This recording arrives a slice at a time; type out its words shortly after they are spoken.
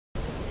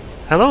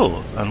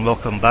Hello and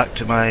welcome back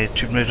to my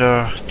Tomb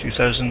Raider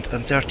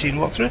 2013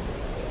 walkthrough.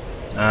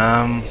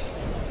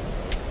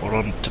 We're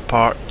on to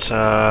part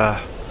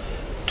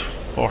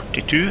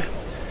 42. So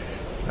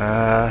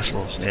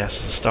yes,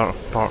 it's the start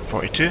of part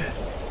 42.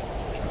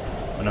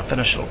 When I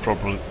finish, it'll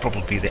probably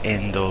be the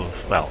end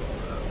of, well,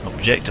 my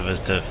objective is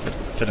to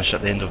finish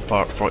at the end of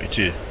part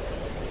 43,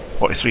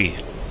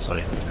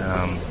 sorry.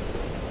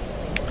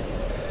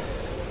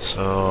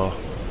 So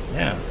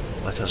yeah,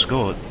 let us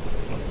go.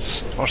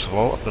 First of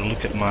all, I'm going to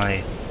look at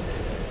my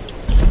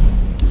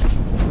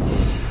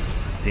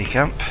day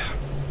camp.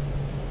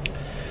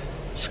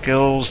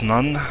 Skills,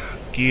 none.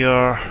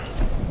 Gear,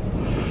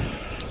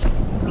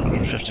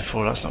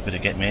 154, that's not going to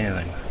get me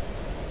anything,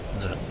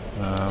 is it?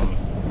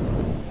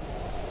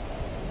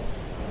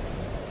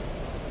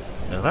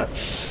 Now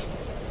that's...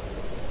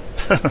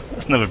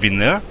 that's never been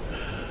there.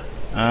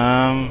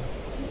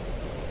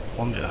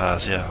 Wonder it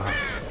has, yeah.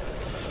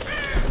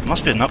 It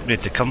must be an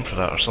upgrade to come for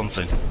that or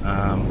something.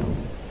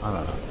 I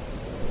don't know.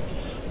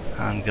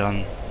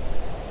 Handgun.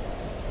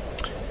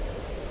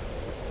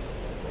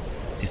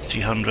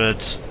 300.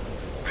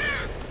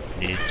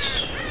 Need.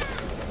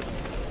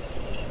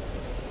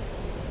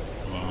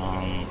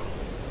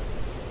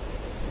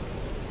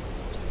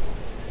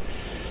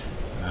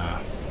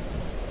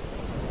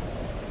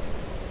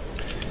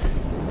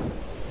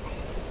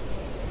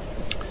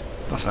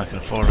 Nothing I can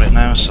afford right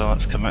now, so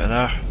let's come out of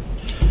there.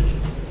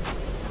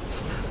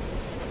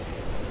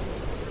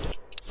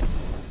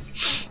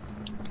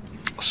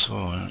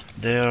 So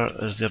there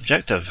is the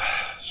objective,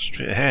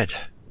 straight ahead.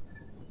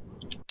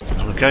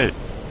 Now look out.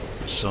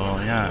 So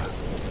yeah,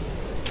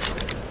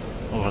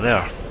 over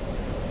there.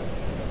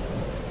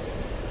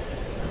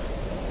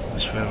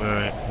 That's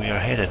where we are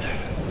headed.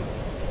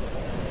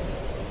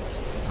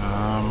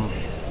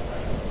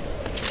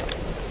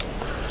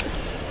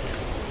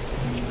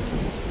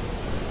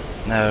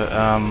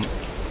 Now,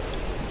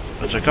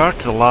 with regard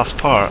to the last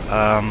part,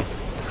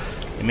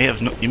 you may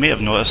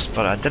have noticed,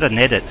 but I did an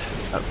edit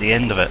at the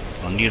end of it,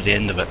 or near the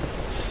end of it,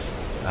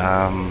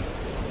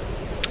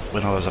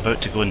 when I was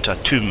about to go into a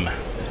tomb.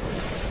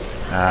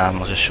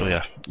 I'll just show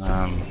you.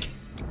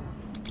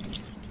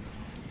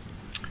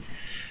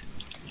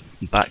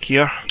 Back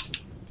here,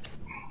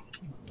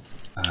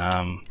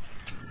 I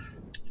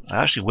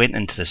actually went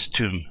into this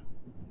tomb,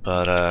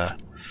 but I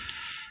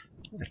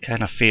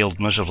kind of failed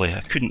miserably.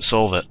 I couldn't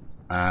solve it,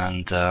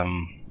 and I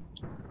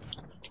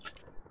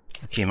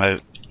came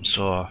out.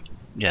 So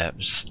yeah, it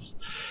was just,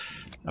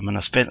 I mean,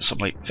 I spent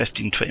something like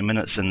 15-20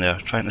 minutes in there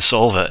trying to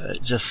solve it.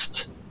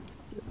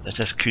 I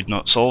just could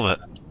not solve it.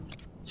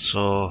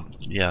 So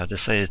yeah, I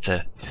decided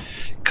to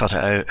cut it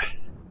out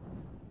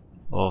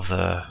of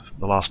the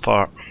last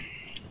part.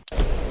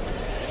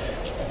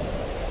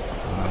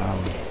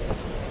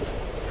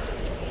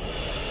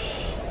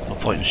 No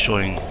point in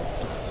showing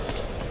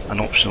an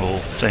optional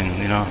thing,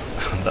 you know,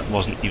 that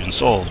wasn't even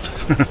solved.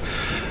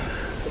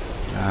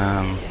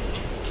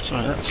 So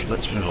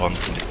let's move on.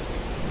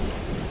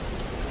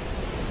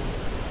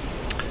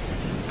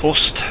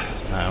 Post.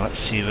 Now let's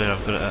see where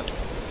I've got it at.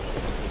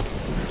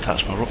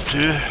 Attach my rope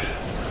to.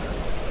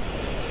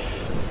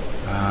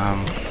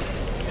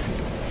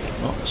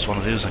 Oh, it's one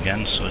of those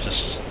again, so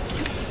just...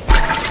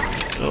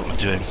 what am I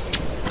doing?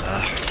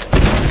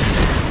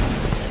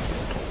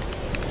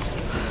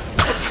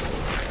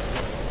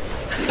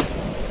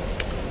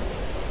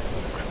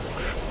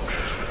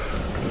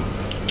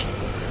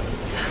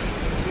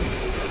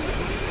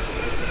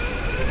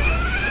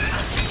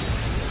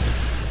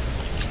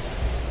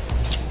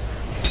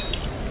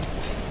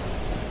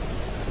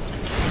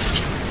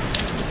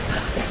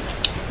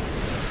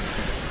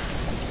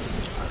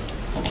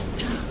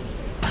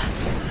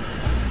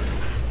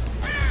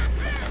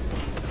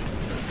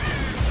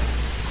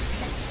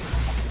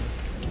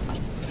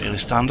 Fairly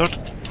standard.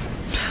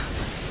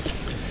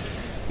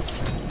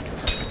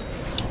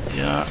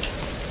 Yeah.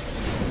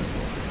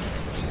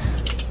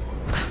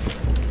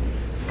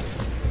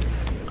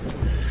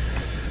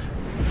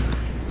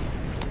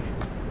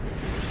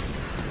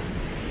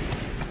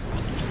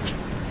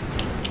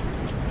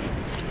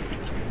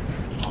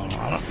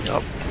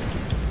 Yup.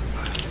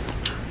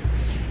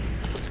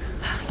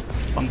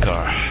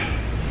 Bunker.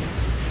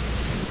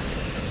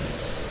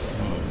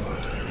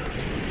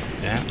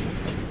 Yeah.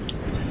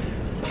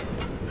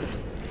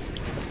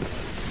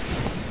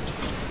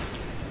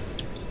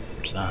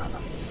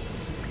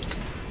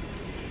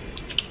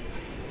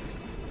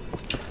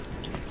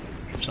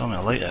 Tell me I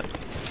like it.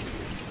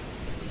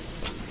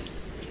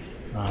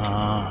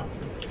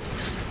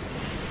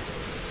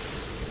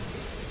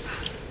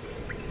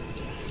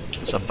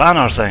 It's a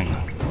banner thing.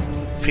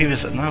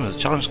 Previous now the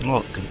challenge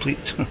unlocked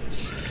complete.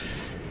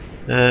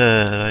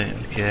 Right,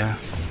 okay.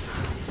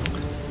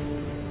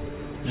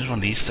 There's one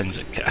of these things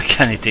that I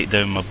can't take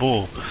down my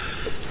bow, I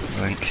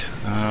think.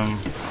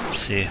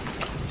 Let's see.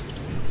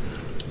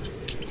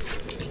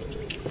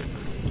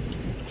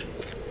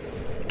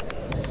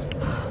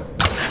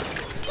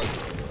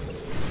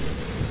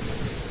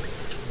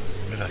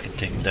 Maybe I can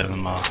take down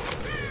my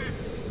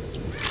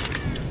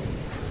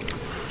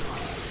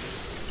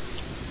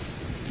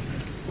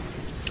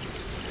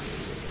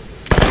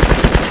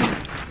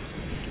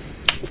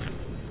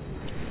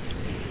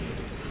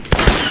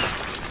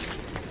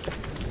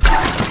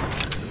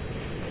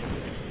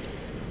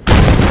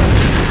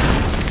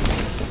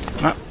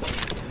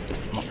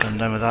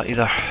down with that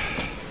either.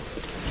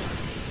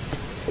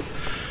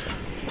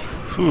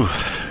 Whew.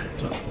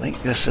 Don't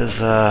think this is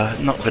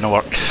not going to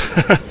work.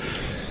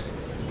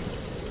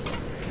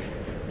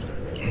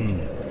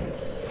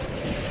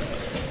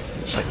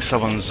 Looks like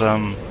someone's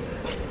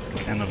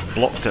kind of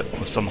blocked it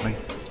with something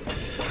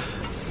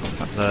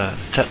at the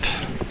tip.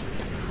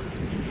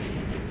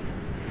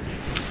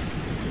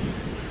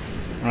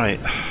 Right.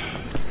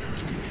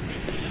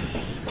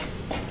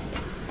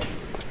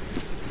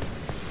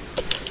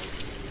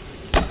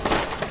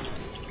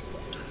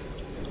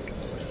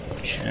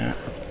 Okay.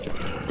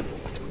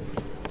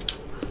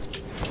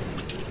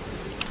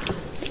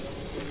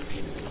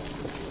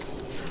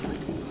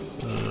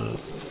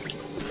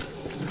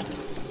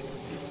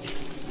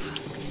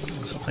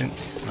 Something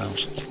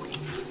else.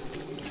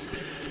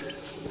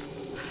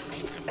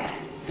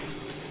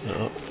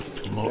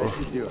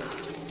 Motor.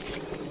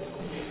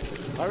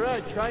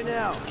 Alright, try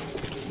now.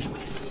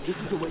 This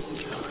is a waste of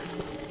time.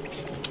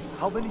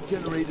 How many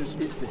generators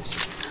is this?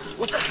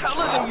 What the hell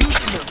are they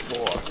using them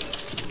for?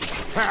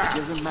 It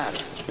doesn't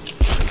matter.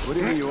 Put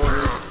in the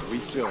order, we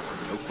fill them,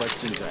 no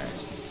questions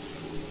asked.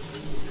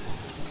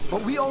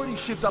 But we already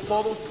shipped up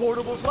all those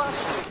portables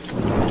last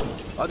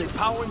week. Are they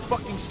powering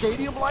fucking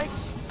stadium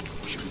lights?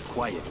 You should be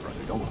quiet,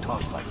 brother. Don't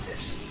talk like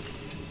this.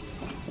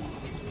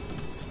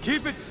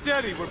 Keep it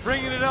steady, we're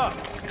bringing it up.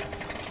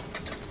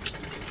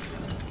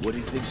 What do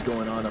you think's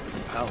going on up in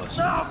the palace?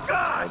 Oh,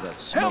 God!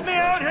 Help me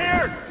out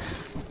here!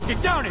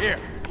 Get down here!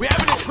 We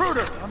have an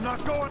intruder! I'm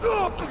not going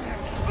up!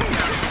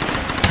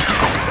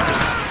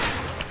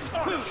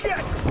 Oh, shit!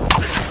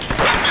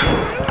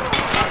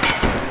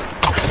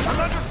 I'm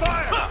under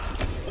fire!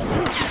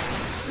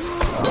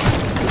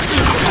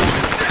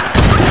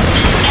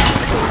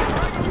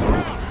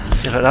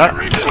 Give it that.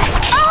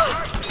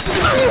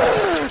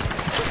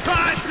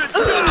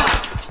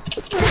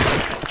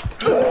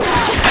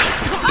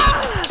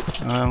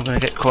 I'm gonna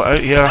get caught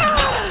out here.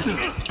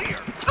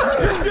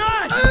 You're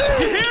done!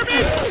 You hear me?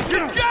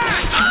 You're done!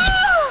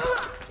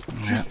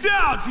 She's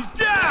down! She's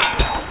down!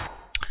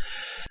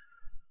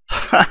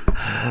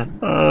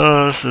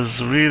 Oh, this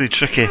is really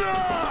tricky.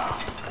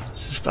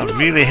 It's just a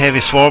really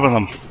heavy swarm of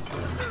them.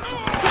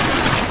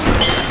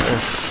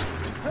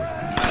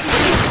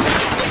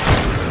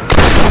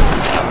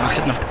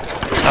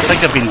 I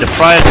think I've been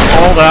deprived of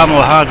all the ammo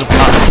I had with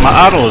my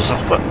arrows.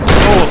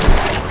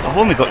 I've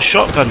only got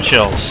shotgun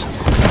shells.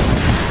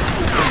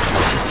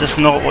 It's just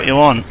not what you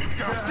want.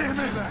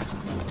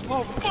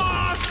 Oh,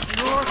 fuck!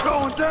 You're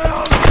going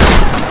down!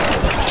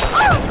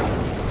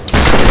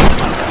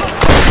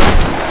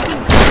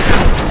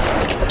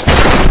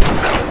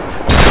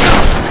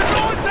 You're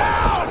going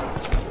down!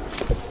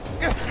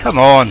 Come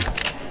on!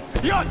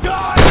 You're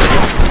done!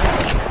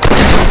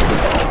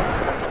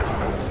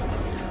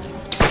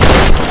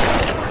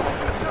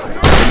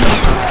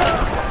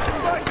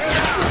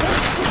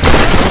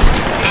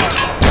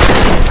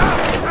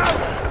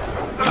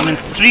 I mean,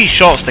 3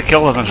 shots to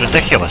kill them is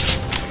ridiculous.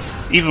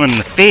 Even in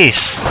the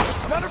face.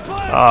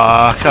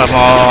 Ah, come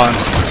on.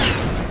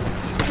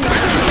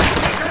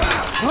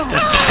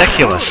 It's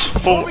ridiculous.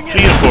 3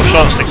 or 4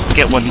 shots to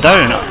get one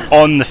down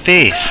on the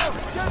face.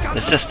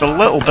 It's just a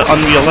little bit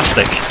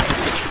unrealistic.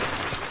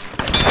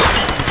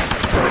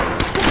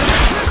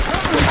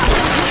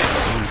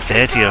 I'm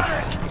dead here.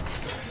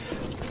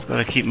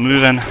 Gotta keep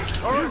moving.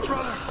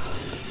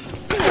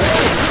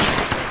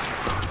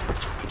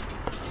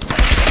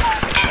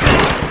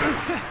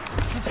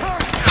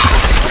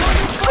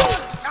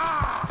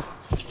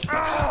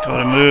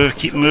 Gotta move,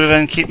 keep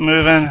moving, keep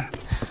moving.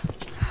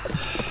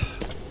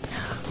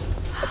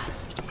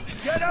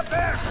 Get up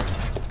there!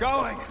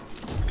 Going!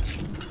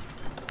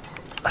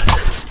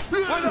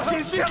 Where the hell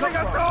is she coming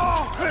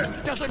from?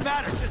 It doesn't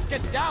matter, just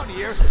get down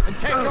here and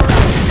take her out.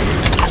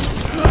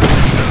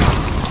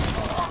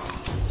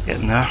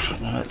 Getting there.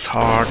 No, it's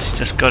hard. You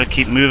just gotta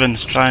keep moving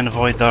to try and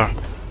avoid their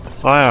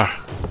fire.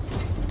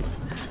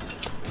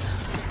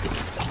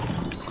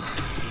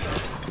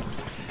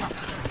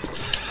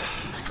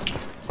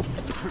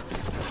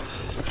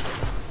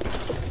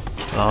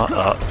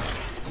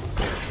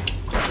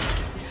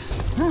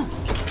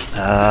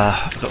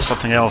 I've got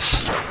something else.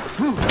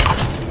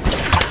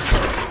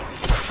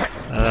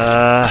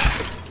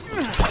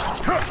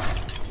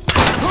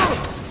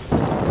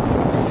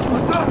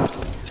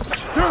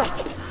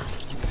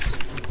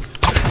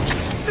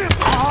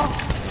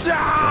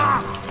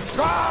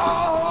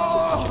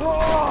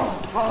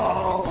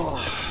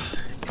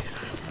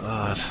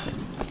 God.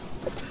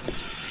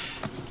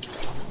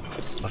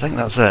 I think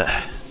that's it.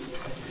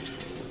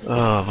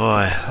 Oh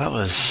boy, that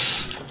was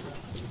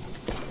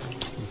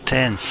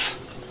intense.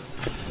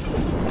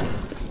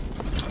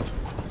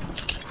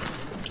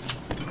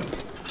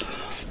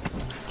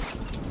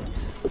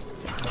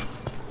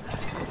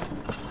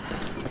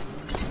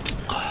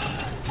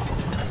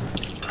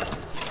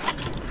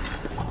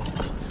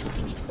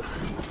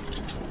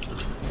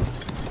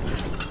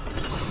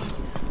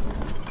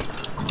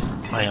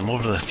 I am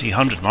over the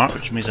 300 mark,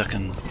 which means I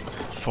can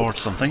afford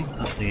something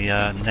at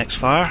the next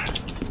fire.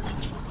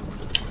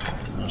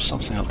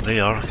 something up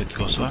there I could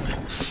go to.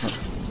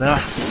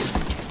 There.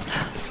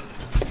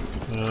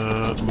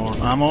 More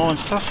ammo and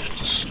stuff,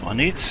 just what I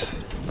need.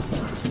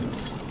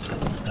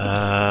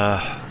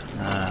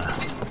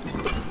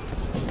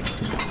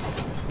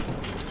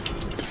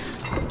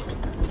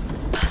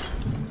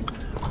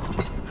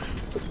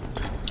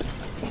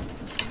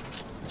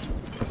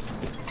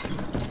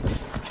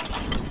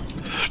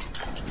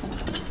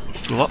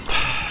 Go up.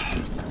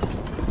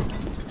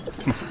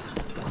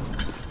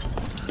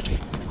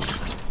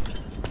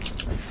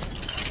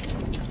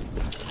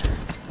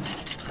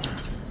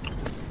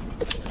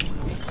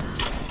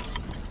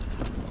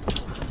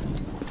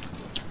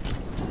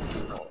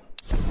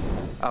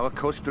 Our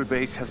coastal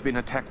base has been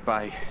attacked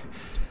by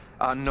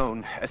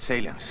unknown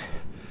assailants.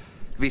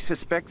 We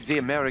suspect the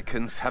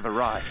Americans have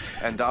arrived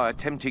and are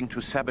attempting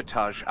to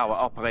sabotage our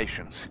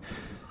operations.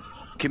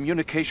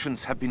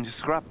 Communications have been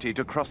disrupted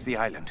across the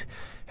island,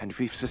 and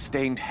we've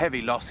sustained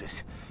heavy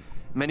losses.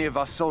 Many of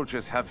our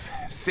soldiers have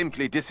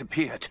simply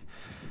disappeared.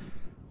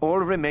 All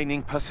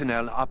remaining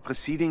personnel are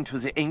proceeding to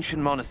the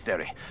ancient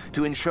monastery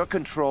to ensure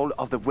control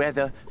of the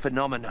weather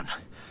phenomenon.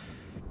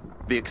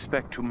 We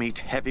expect to meet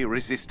heavy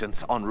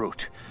resistance en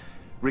route.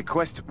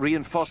 Request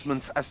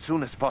reinforcements as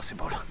soon as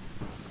possible.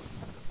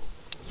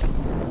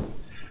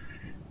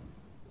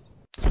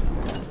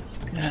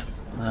 Yeah,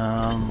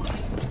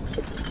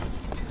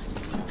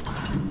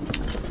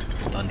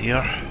 down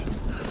here.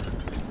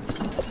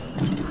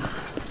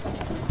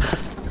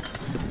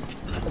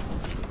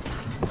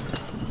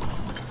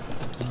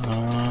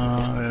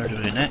 Where do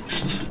we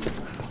next?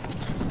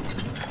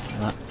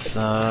 That's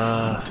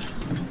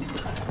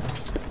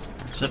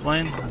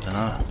zipline? I don't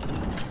know.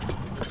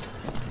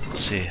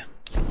 Let's see.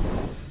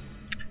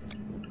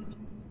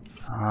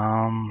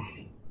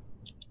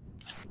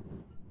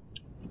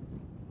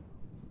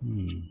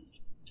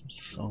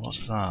 So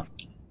what's that?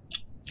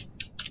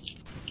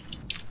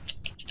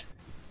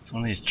 It's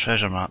one of these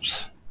treasure maps.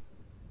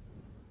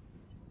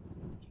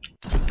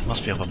 It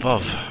must be up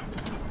above.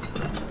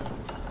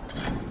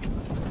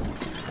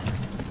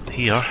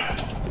 Here.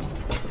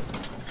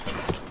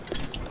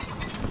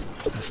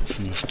 This is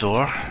in the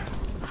store.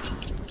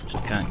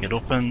 Can't get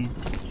open.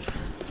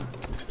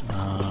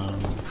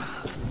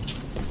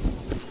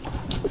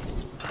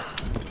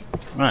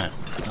 Right.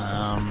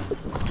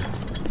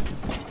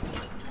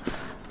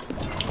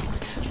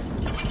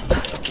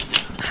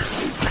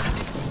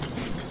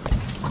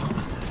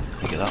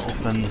 Get that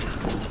open.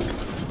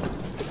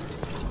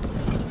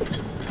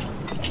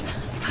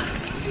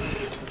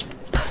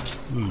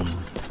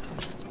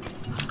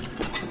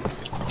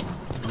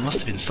 There must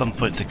have been some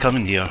point to come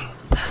in here.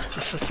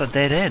 It's just a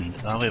dead end.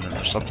 Oh wait a minute,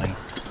 there's something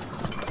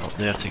up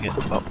there to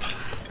get up.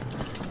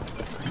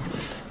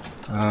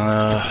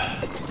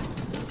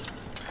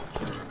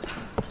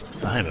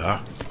 Here we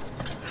are.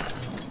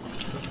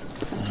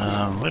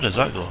 Where does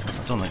that go? I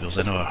don't think it goes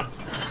anywhere.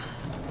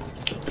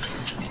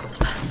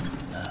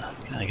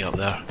 Can I get up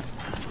there?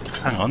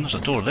 Hang on, there's a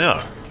door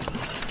there.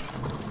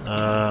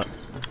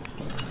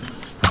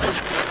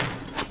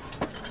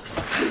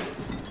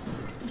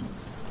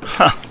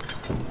 Ha!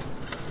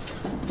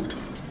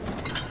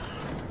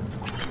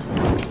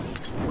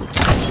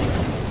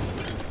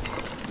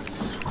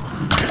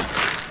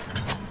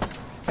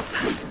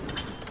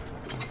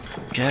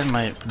 Again,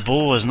 my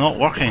bow is not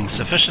working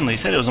sufficiently.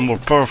 He said it was a more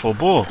powerful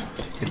bow.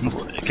 It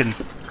can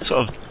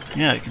sort of,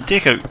 yeah, it can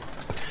take out,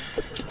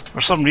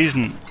 for some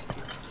reason,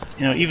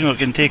 you know, even though it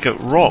can take out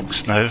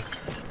rocks now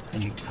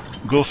and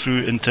go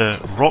through into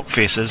rock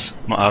faces,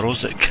 my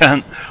arrows, it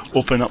can't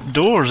open up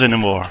doors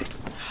anymore.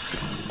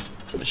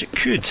 Which it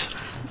could.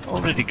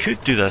 Already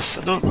could do this.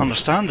 I don't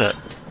understand it.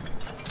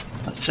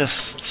 That's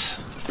just...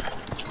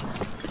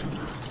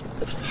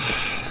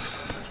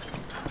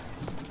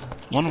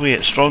 one way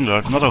it's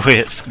stronger, another way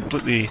it's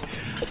completely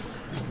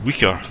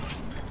weaker.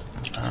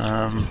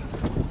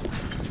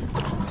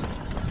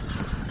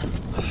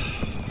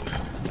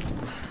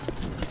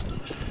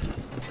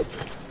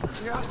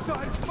 The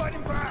outside is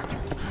fighting back.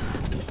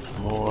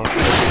 More.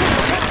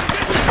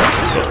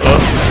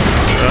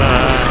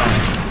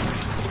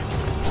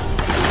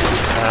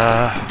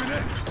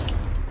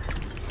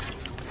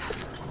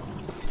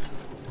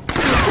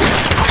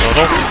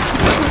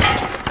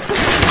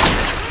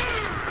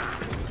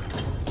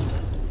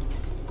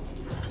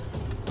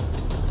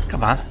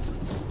 Come on.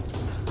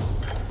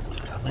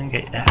 Come and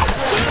get there.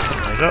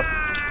 There we go.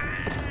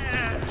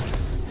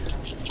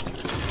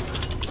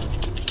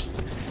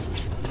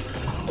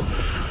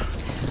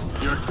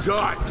 You're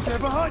done. They're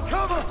behind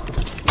cover.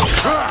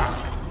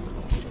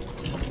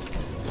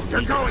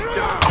 You're going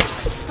down.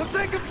 I'm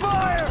taking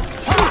fire.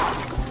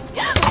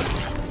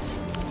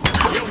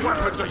 Your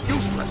weapons are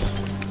useless.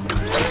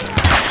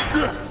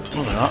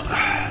 No, they're not.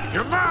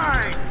 You're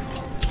mine.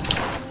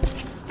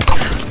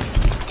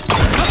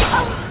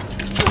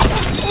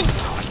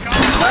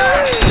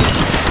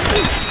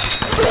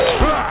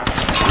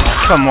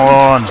 Come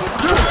on!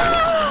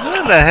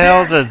 Where the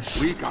hell did...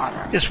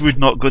 This would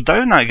not go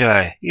down, that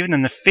guy, even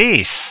in the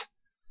face.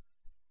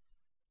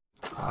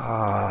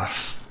 Ah,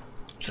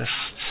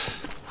 just...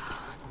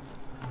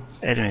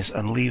 enemies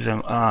and leave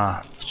them.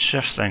 Ah,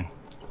 shift thing.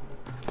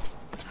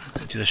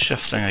 Do the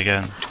shift thing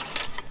again.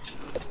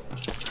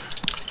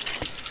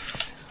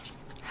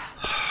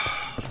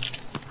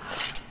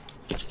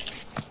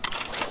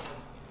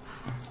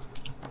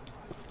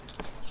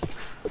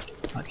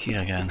 Back here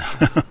again.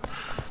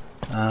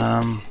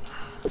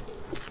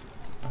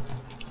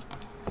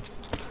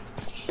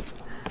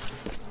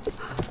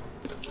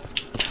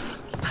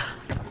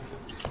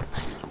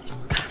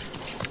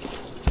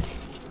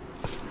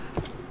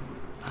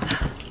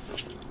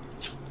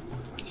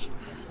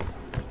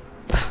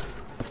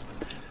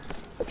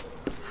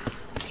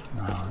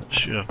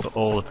 Sure, I've got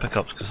all the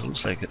pickups because it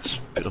looks like it's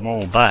put them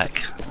all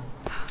back.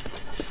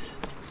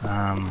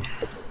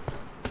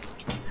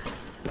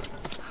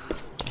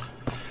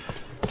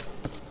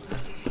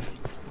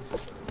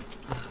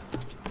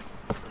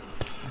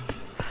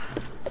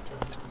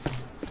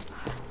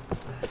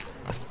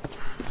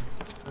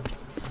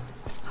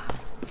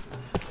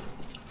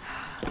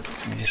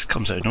 He just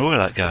comes out of nowhere,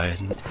 that guy,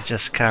 and he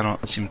just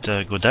cannot seem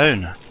to go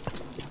down.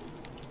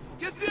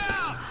 Get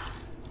down!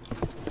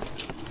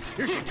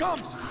 Here she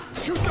comes!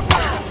 Shoot the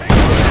barrel!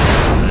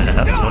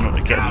 That's the one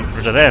we're getting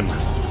rid of them.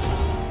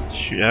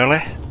 Shoot early.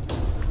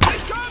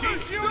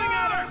 She's shooting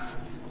at us!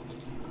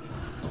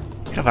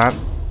 Come on.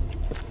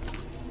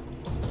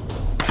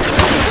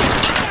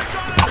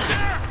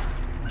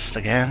 Missed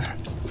again.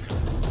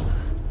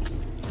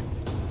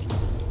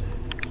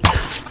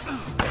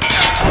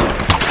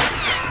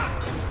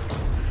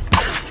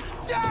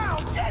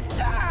 Down! Get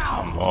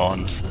down! Come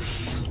on.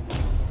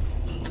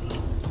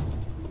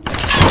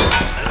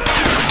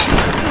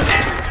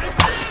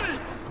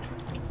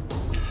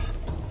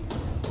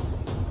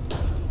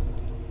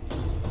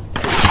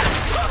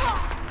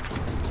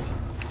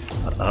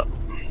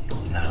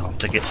 Now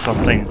to get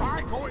something. Come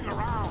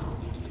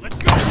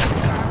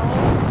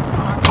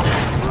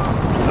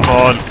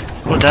on,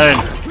 go down.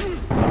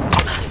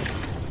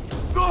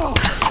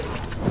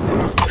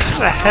 What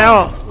the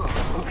hell?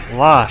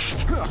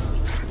 Last. Got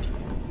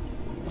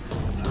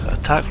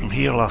attacked from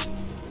here last.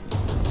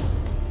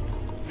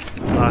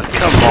 Ah,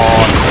 come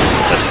on.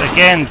 This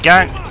again,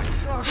 gang.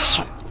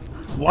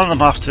 One of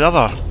them after the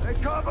other. Hey,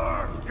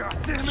 cover! God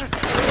damn it!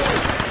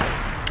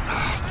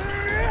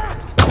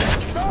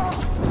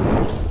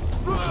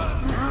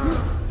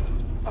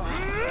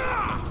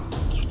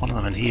 There's one of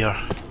them in here.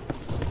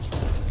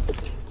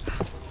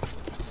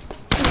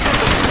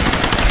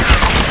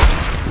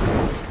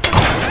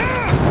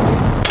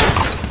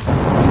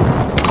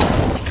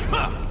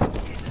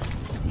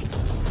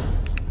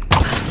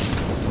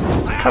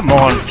 Come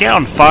on, get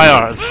on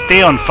fire and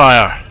stay on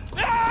fire.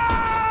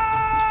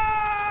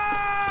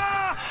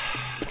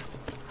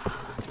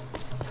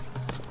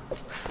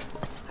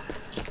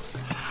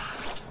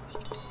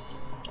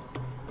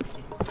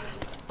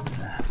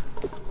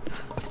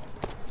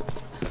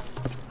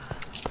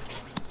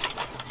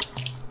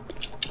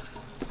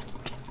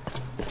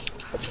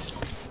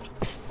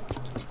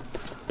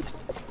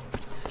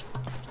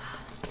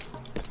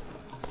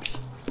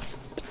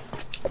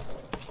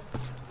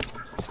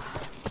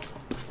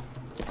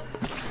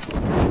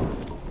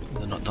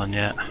 Not done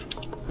yet.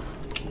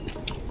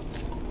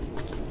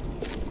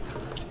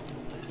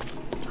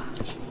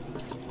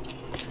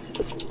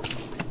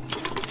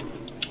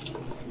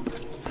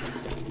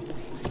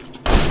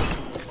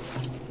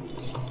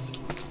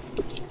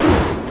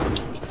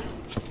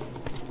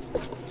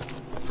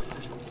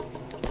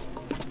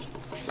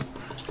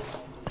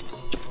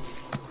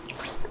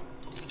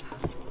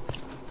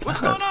 What's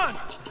going on?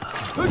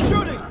 Who's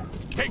shooting?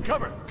 Take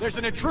cover. There's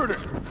an intruder.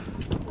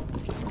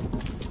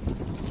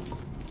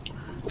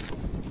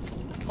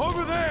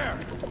 Over there!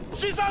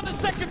 She's on the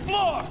second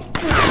floor!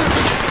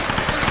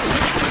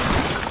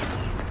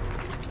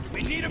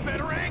 We need a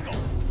better angle.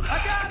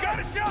 I got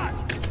a shot!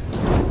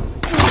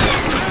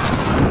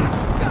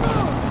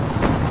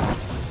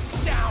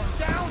 Down,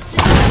 down,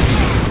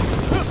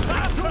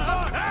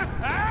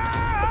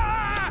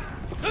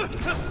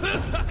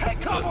 take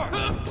cover!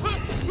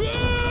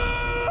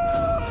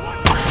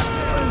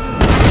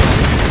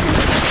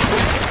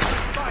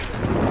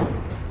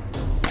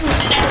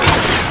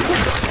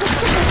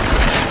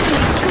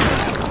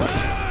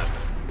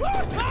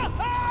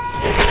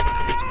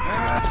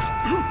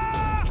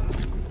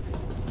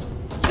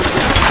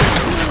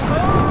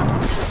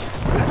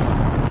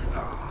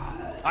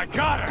 I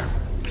got her!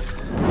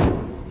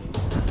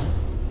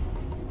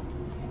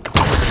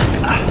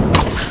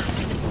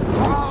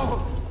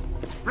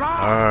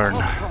 Burn.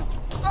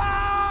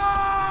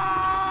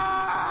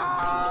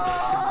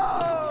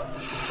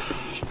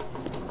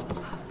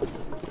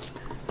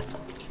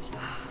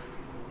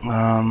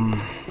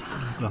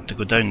 We'll have to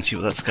go down and see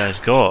what this guy's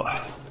got.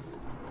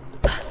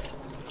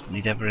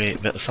 Need every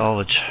bit of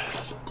salvage.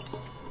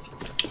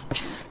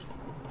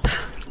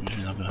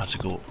 I'm gonna have to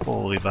go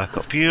all the way back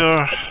up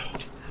here.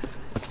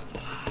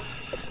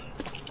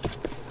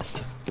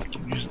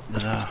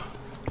 Did that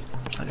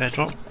guy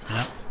drop?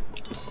 Yeah.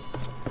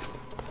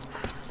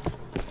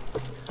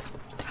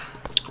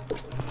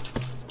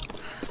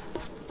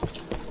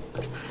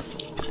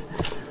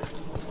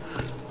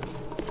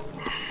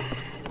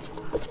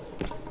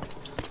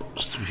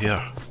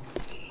 here.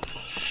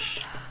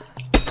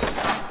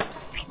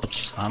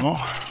 Lots of ammo.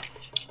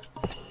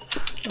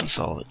 And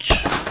salvage.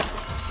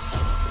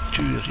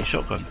 2 or 3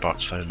 shotgun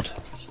parts found.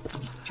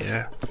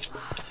 Yeah.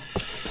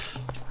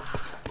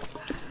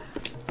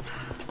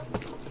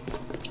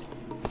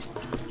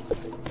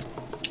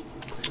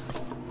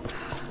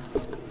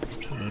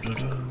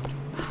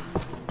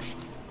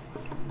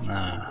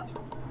 Nah.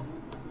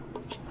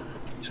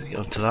 Should I get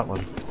onto that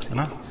one? Can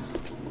I?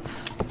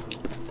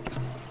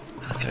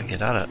 I can't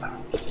get at it.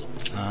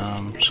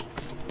 Just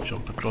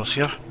jump across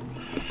here.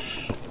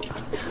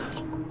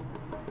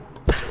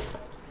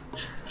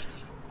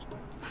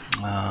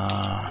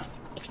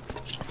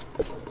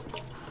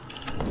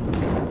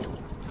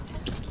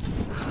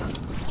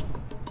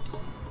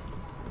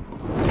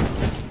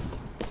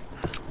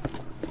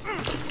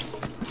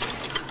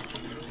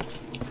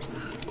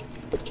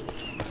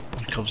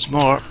 Here comes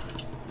more.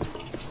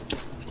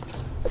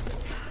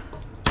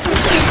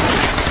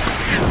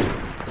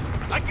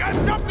 I got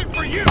something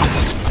for you.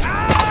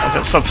 I've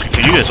got something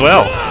for you as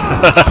well.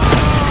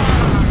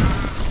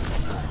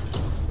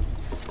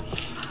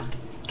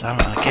 Damn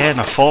it, again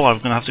I fall. I'm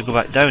gonna have to go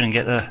back down and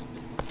get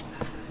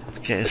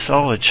his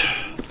salvage.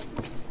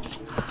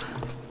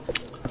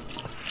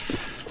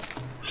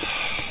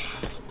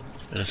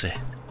 Where is he?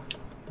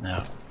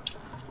 No.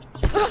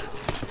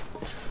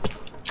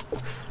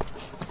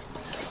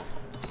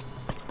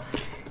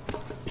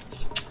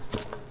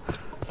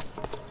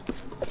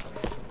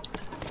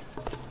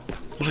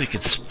 What if you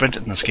could sprint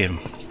in this game?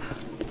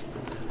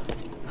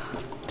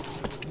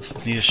 That's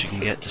the nearest you can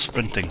get to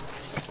sprinting.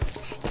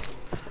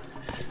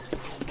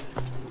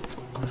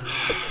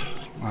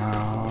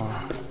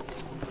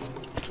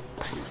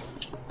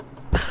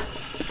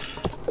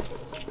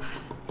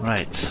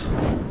 Right.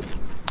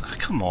 Oh,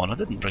 come on, I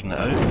didn't bring that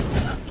out.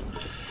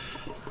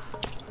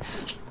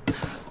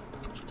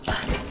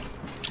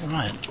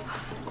 Right.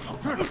 Oh,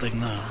 what thing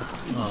now?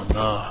 Oh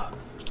no.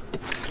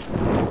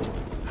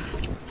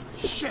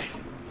 Shit!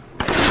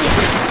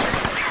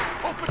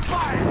 Open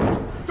fire!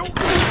 Don't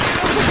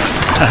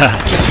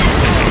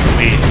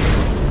Me.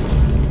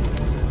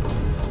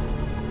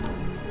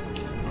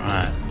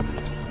 Right.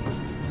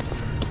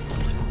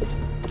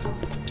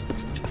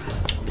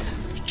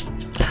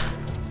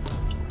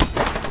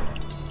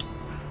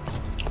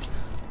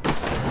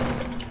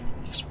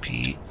 Just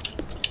P.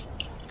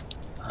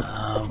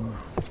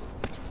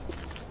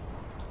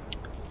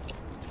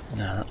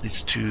 No, that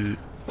leads to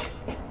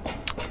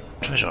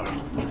treasure.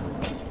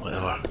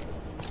 Whatever.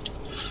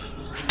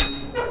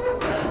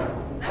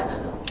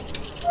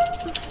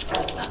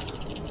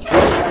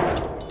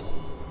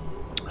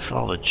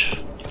 Salvage.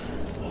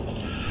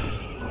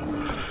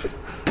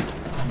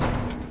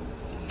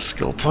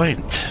 Skill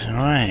point,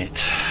 right.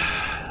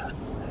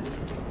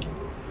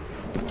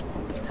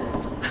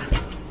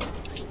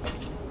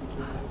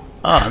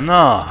 Oh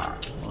no,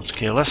 that's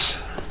careless.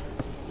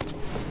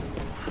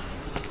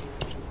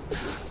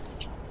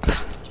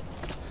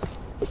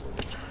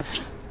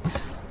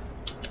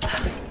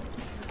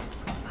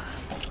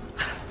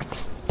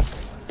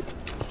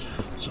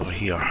 So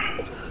here.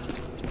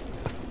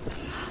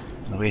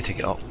 The way to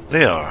get up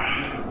there.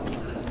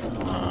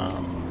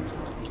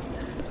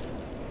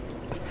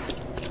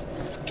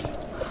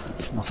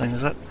 It's nothing,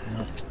 is it?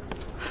 No.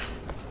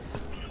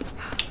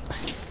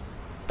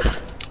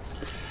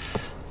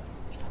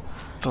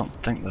 Don't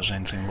think there's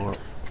anything more.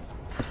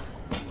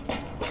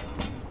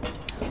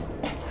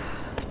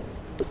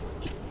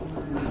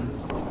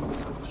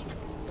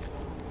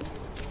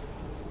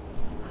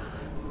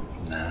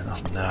 Nah,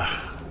 nothing there.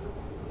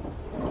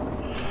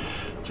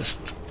 Just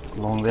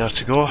along there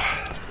to go.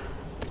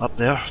 Up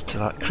there to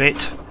that crate.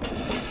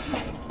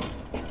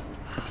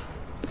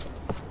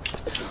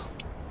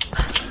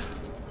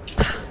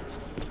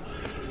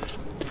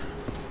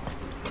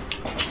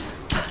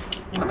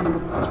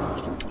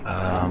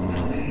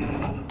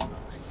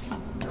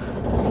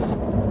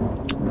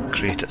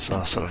 Crate, it's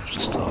a sort of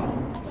just a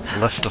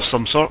lift of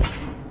some sort.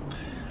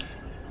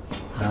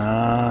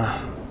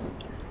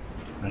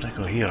 Where'd I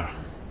go here?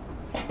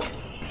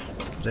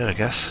 There, I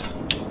guess.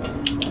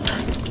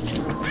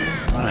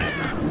 Right.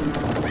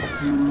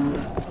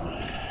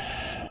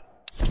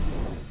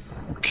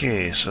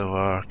 Okay, so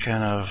we're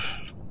kind of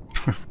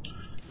I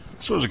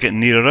suppose we're getting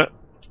nearer it.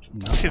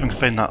 Let's see if I can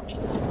find that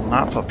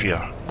map up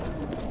here.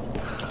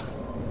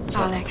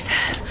 Alex,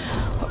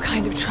 what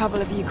kind of trouble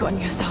have you gotten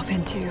yourself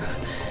into?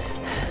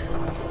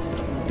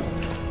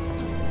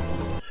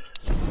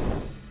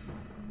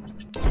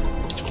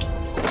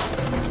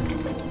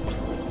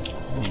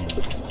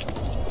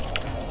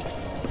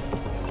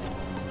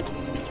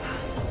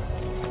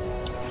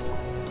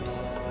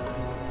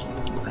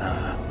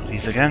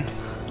 These again.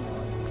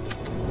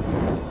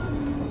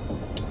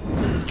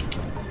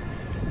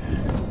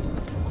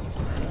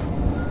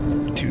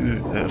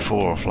 Two out of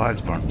 4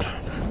 flags burned.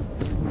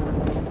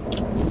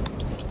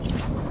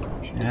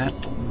 Yeah.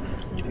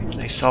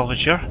 Nice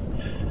salvage here.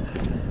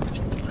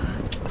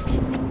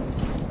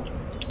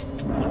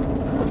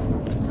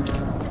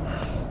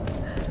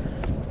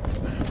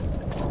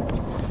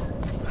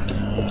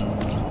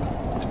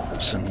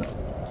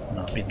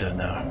 down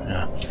there,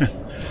 yeah.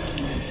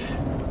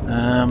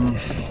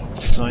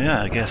 So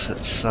yeah, I guess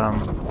it's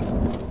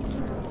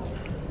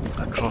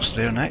across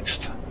there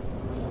next.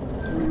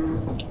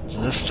 Does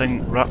this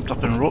thing wrapped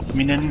up in rope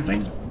mean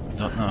anything?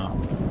 Don't know.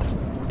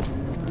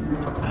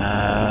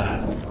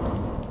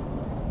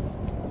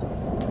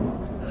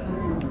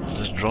 Does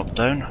this drop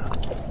down?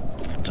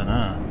 Don't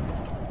know.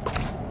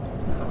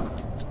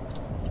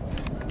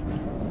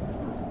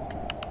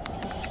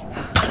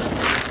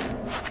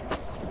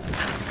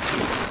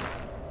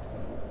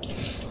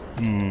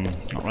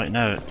 Not right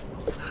now.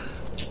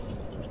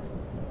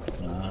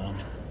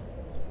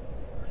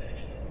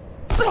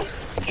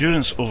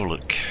 Endurance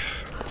overlook.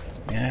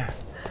 Yeah.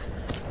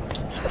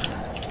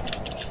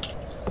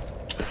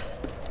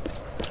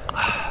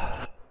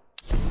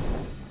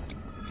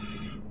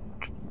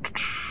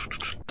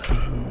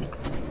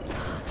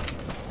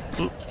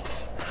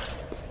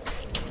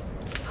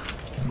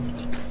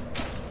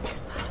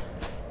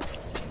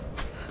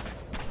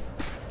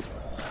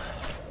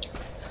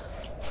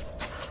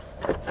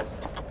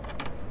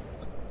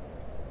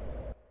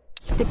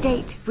 The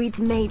date reads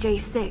May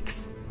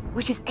J6,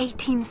 which is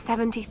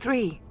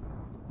 1873.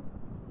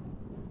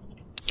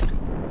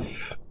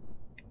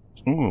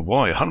 Oh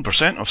boy,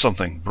 100% of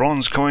something.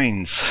 Bronze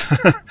coins.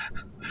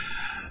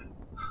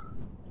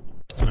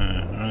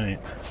 Right.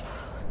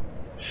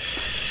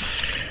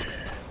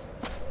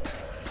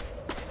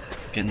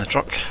 Get in the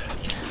truck.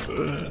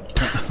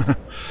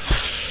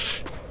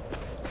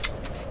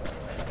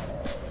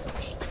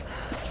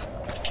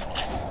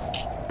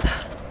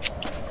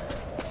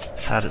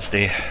 It's had its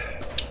day.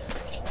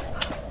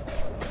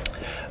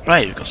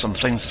 Right, we've got some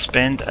things to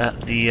spend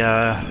at the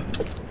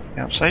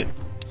campsite.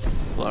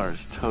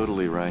 Lara's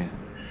totally right.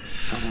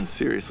 Something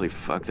seriously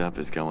fucked up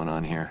is going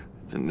on here.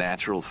 It's a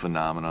natural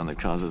phenomenon that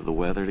causes the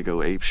weather to go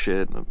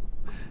apeshit, a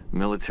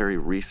military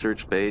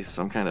research base,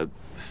 some kind of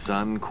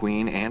sun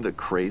queen, and a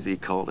crazy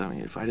cult. I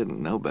mean, if I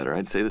didn't know better,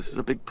 I'd say this is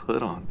a big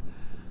put-on.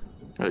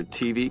 Are there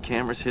TV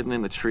cameras hidden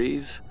in the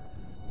trees?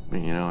 I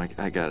mean, you know,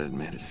 I gotta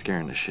admit, it's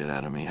scaring the shit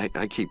out of me.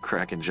 I keep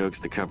cracking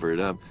jokes to cover it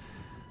up.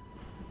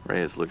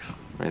 Reyes looks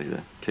ready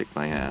to kick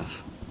my ass.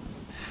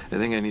 I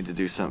think I need to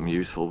do something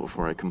useful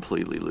before I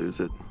completely lose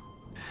it.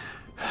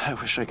 I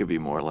wish I could be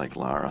more like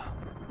Lara.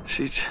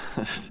 She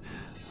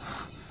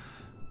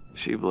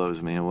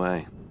blows me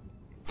away.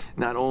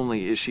 Not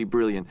only is she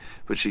brilliant,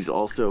 but she's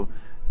also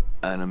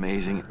an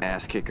amazing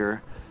ass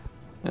kicker.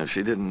 Now, if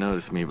she didn't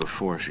notice me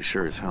before, she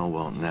sure as hell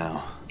won't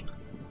now.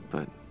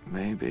 But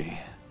maybe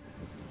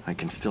I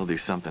can still do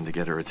something to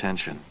get her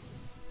attention.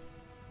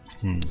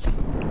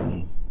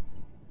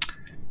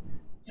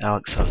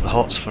 Alex has the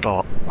hots for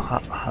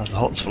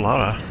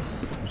Lara.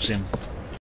 We've seen